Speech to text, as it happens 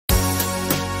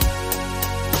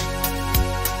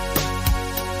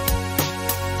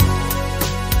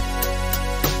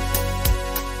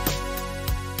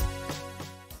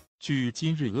据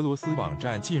今日俄罗斯网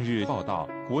站近日报道，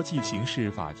国际刑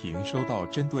事法庭收到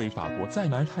针对法国在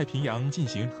南太平洋进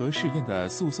行核试验的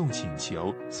诉讼请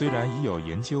求。虽然已有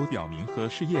研究表明核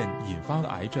试验引发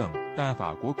癌症，但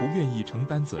法国不愿意承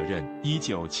担责任。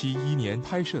1971年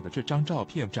拍摄的这张照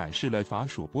片展示了法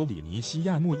属波里尼西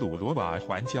亚穆鲁罗瓦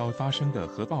环礁发生的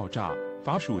核爆炸。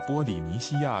法属波里尼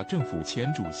西亚政府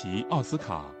前主席奥斯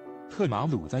卡特马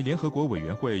鲁在联合国委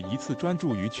员会一次专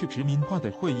注于去殖民化的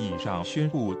会议上宣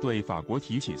布对法国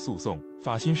提起诉讼。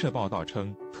法新社报道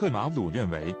称，特马鲁认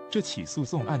为这起诉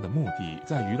讼案的目的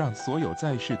在于让所有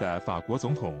在世的法国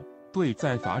总统对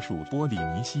在法属波里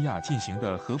尼西亚进行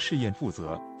的核试验负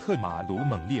责。特马鲁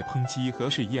猛烈抨击核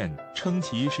试验，称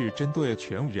其是针对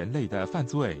全人类的犯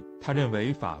罪。他认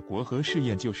为法国核试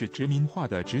验就是殖民化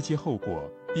的直接后果，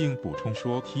并补充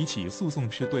说提起诉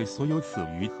讼是对所有死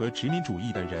于核殖民主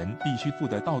义的人必须负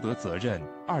的道德责任。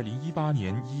2018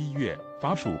年1月，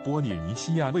法属波里尼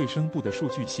西亚卫生部的数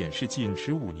据显示，近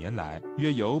15年来，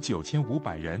约有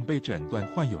9500人被诊断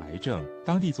患有癌症，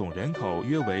当地总人口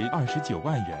约为29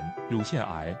万人。乳腺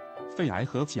癌、肺癌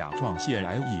和甲状腺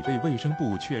癌已被卫生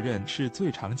部确认是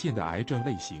最常见的癌症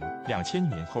类型。2000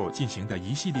年后进行的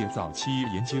一系列早期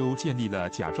研究建立了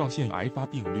甲状腺癌发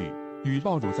病率与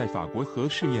暴露在法国核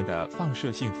试验的放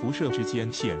射性辐射之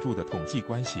间显著的统计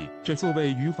关系。这座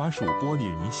位于法属波里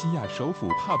尼西亚首府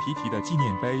帕皮提的纪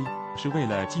念碑，是为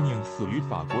了纪念死于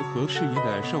法国核试验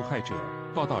的受害者。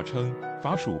报道称，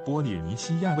法属波里尼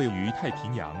西亚位于太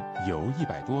平洋，由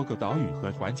100多个岛屿和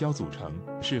环礁组成，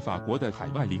是法国的海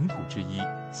外领土之一。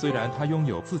虽然它拥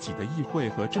有自己的议会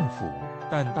和政府，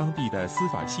但当地的司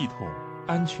法系统、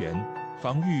安全、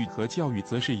防御和教育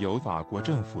则是由法国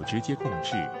政府直接控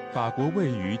制。法国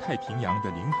位于太平洋的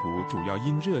领土主要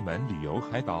因热门旅游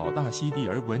海岛大溪地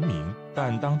而闻名，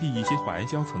但当地一些环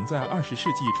礁曾在20世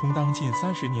纪充当近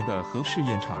30年的核试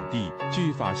验场地。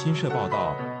据法新社报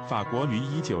道，法国于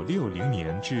1960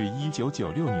年至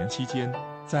1996年期间，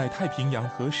在太平洋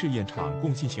核试验场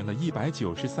共进行了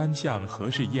193项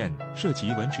核试验，涉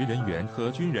及文职人员和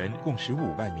军人共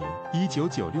15万名。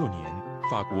1996年，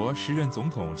法国时任总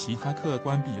统席哈克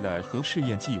关闭了核试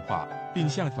验计划，并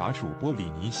向法属波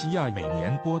里尼西亚每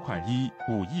年拨款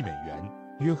1.5亿美元，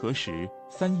约合13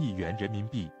亿元人民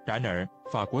币。然而，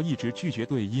法国一直拒绝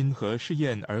对因核试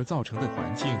验而造成的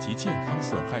环境及健康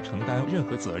损害承担任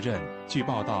何责任。据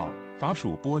报道，法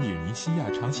属波里尼西亚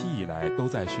长期以来都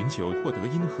在寻求获得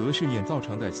因核试验造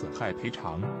成的损害赔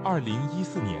偿。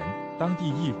2014年，当地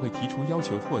议会提出要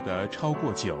求获得超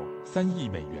过93亿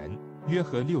美元，约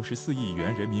合64亿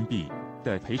元人民币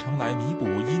的赔偿来弥补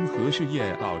因核试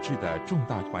验导致的重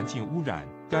大环境污染。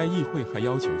该议会还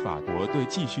要求法国对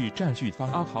继续占据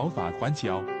方阿考法环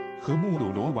礁和穆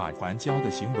鲁罗瓦环礁的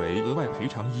行为额外赔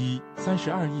偿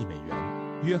32亿美元，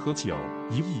约合91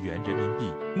亿元人民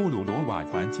币。穆鲁罗瓦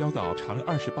环礁岛长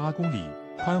28公里，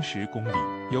宽10公里，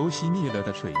由熄灭了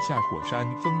的水下火山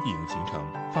峰顶形成。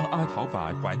方阿考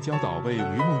法环礁岛位于穆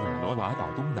鲁罗瓦岛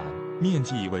东南，面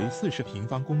积为40平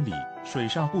方公里，水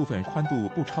上部分宽度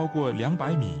不超过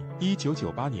200米。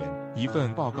1998年，一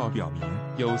份报告表明，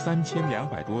有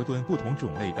3200多吨不同种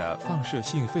类的放射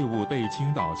性废物被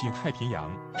倾倒进太平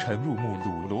洋，沉入穆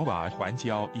鲁罗瓦环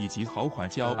礁以及豪环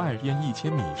礁岸边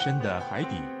1000米深的海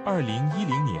底。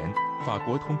2010年，法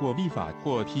国通过立法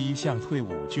获批向退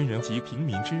伍军人及平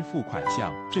民支付款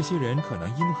项，这些人可能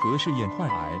因核试验患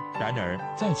癌。然而，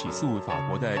在起诉法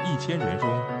国的1000人中，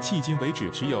迄今为止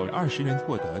只有20人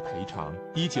获得赔偿。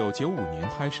1995年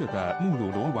拍摄的穆鲁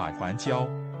罗瓦环礁，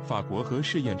法国核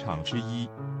试验场之一。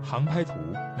航拍图，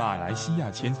马来西亚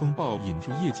前锋报引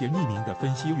述业界匿名的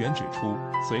分析员指出，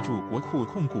随着国库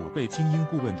控股被精英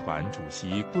顾问团主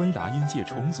席敦达因借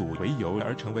重组为由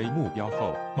而成为目标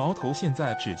后，矛头现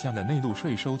在指向了内陆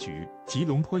税收局。吉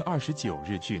隆坡29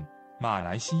日讯，马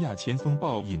来西亚前锋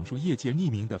报引述业界匿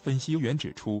名的分析员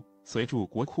指出，随着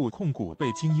国库控股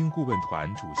被精英顾问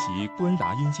团主席敦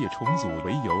达因借重组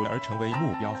为由而成为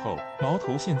目标后，矛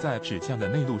头现在指向了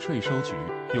内陆税收局。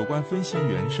有关分析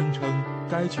员声称，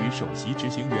该局首席执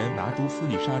行员拿督斯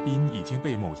里沙宾已经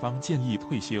被某方建议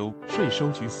退休，税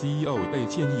收局 CEO 被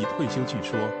建议退休。据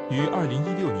说，于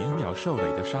2016年秒受累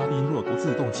的沙宾若不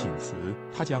自动请辞，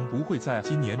他将不会在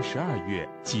今年12月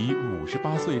即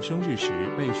58岁生日时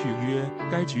被续约。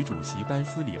该局主席丹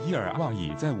斯里伊尔旺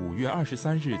已在5月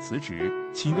23日辞职，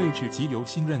其位置即由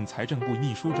新任财政部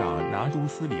秘书长拿督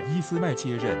斯里伊斯麦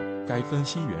接任。该分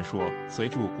析员说，随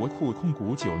着国库控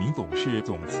股9名董事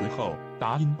总辞后，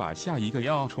达因把下一个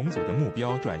要重组的目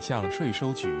标转向税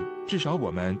收局。至少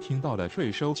我们听到了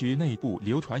税收局内部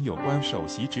流传有关首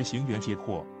席执行员接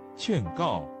获劝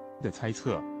告的猜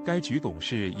测，该局董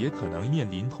事也可能面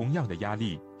临同样的压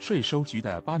力。税收局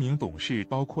的8名董事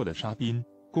包括了沙宾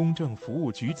公正服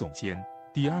务局总监、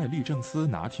第2律政司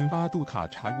拿廷巴杜卡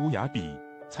查乌亚比、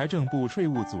财政部税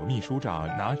务组秘书长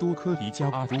拿都科迪焦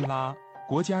阿都拉、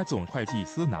国家总会计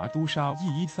司拿都沙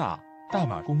伊伊萨、大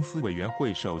马公司委员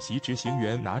会首席执行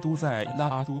员拿都在拉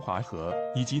阿都华和，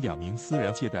以及2名私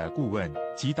人界的顾问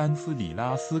吉丹斯里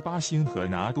拉斯巴星和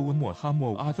拿都莫哈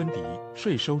默阿芬迪。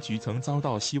税收局曾遭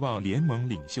到希望联盟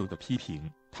领袖的批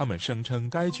评，他们声称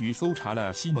该局搜查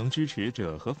了西蒙支持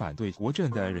者和反对国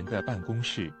阵的人的办公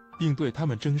室，并对他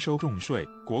们征收重税。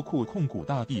国库控股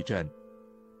大地震，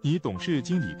以董事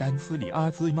经理丹斯里阿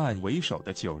兹曼为首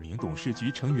的9名董事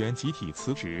局成员集体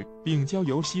辞职，并交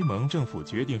由西蒙政府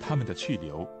决定他们的去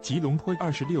留。吉隆坡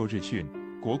26日讯，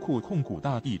国库控股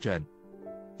大地震。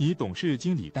以董事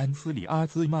经理丹斯里阿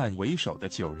兹曼为首的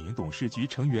9名董事局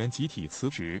成员集体辞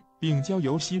职，并交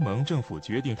由西蒙政府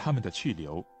决定他们的去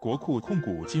留。国库控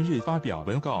股今日发表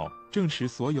文告，证实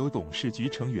所有董事局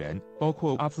成员，包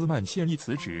括阿兹曼现已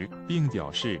辞职，并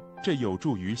表示这有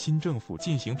助于新政府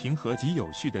进行平和及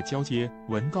有序的交接。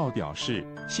文告表示，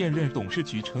现任董事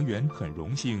局成员很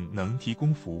荣幸能提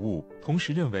供服务，同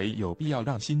时认为有必要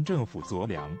让新政府酌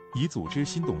量，以组织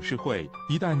新董事会。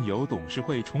一旦有董事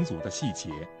会重组的细节，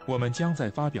我们将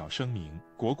再发表声明。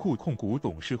国库控股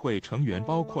董事会成员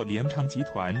包括联昌集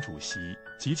团主席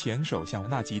及前首相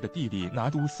纳吉的弟弟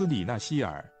拿都斯里纳希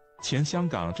尔、前香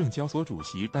港证交所主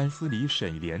席丹斯里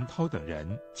沈连涛等人。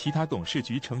其他董事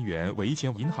局成员为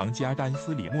前银行家丹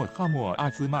斯里莫哈默阿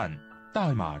兹曼、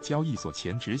大马交易所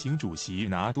前执行主席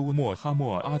拿都莫哈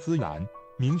默阿兹兰、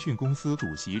明讯公司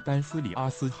主席丹斯里阿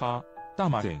斯哈、大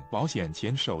马等保险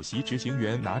前首席执行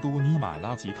员拿都尼马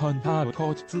拉及康帕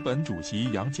托资本主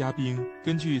席杨家兵。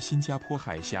根据新加坡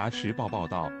海峡时报报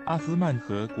道，阿兹曼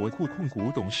和国库控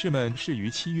股董事们是于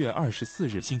7月24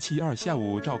日星期二下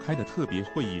午召开的特别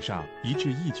会议上一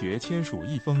致议决签署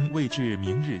一封未至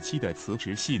明日期的辞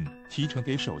职信，提呈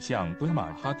给首相敦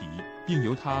马哈迪，并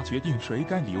由他决定谁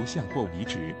该留下或离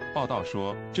职。报道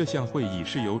说，这项会议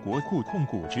是由国库控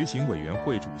股执行委员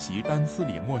会主席丹斯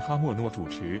里莫哈默诺主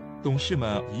持，董事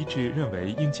们一致认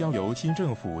为应交由新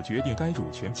政府决定该主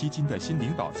权基金的新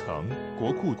领导层。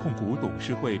国库控股董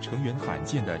事会成员罕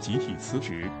见的集体辞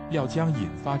职，料将引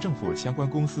发政府相关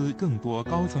公司更多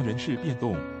高层人事变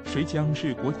动。谁将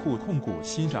是国库控股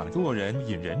新掌舵人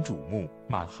引人瞩目。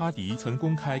马哈迪曾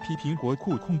公开批评国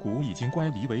库控股已经乖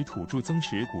离为土著增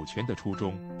持股权的初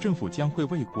衷，政府将会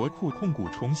为国库控股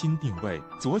重新定位。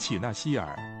左起纳希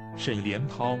尔、沈连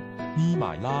涛、尼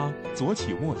马拉，左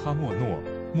起莫哈默诺、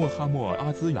莫哈默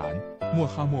阿兹兰、莫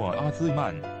哈默阿兹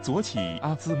曼，左起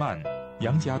阿兹曼、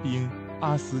杨家兵、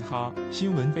阿斯哈。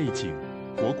新闻背景：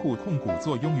国库控股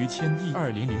坐拥于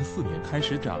2004年开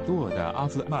始掌舵的阿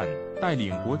兹曼，带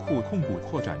领国库控股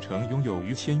扩展成拥有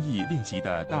逾1000亿令吉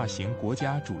的大型国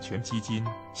家主权基金。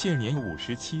现年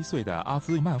57岁的阿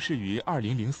兹曼是于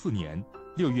2004年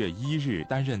6月1日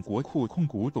担任国库控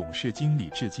股董事经理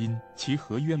至今，其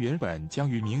合约原本将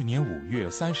于明年5月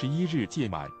31日届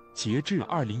满。截至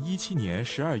2017年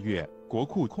12月，国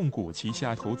库控股旗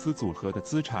下投资组合的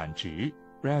资产值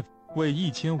REV 为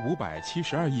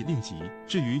1572亿令吉，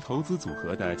至于投资组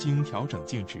合的经调整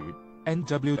净值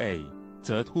NWA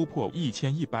则突破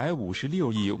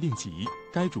1156亿令吉。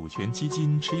该主权基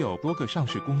金持有多个上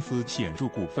市公司显著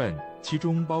股份，其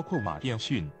中包括马电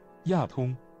讯、亚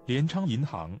通、联昌银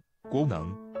行、国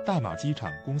能、大马机场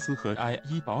公司和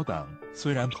医保等。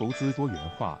虽然投资多元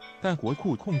化，但国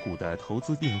库控股的投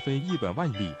资并非一本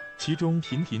万利，其中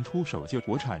频频出手就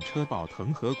国产车宝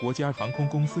腾和国家航空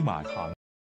公司马航。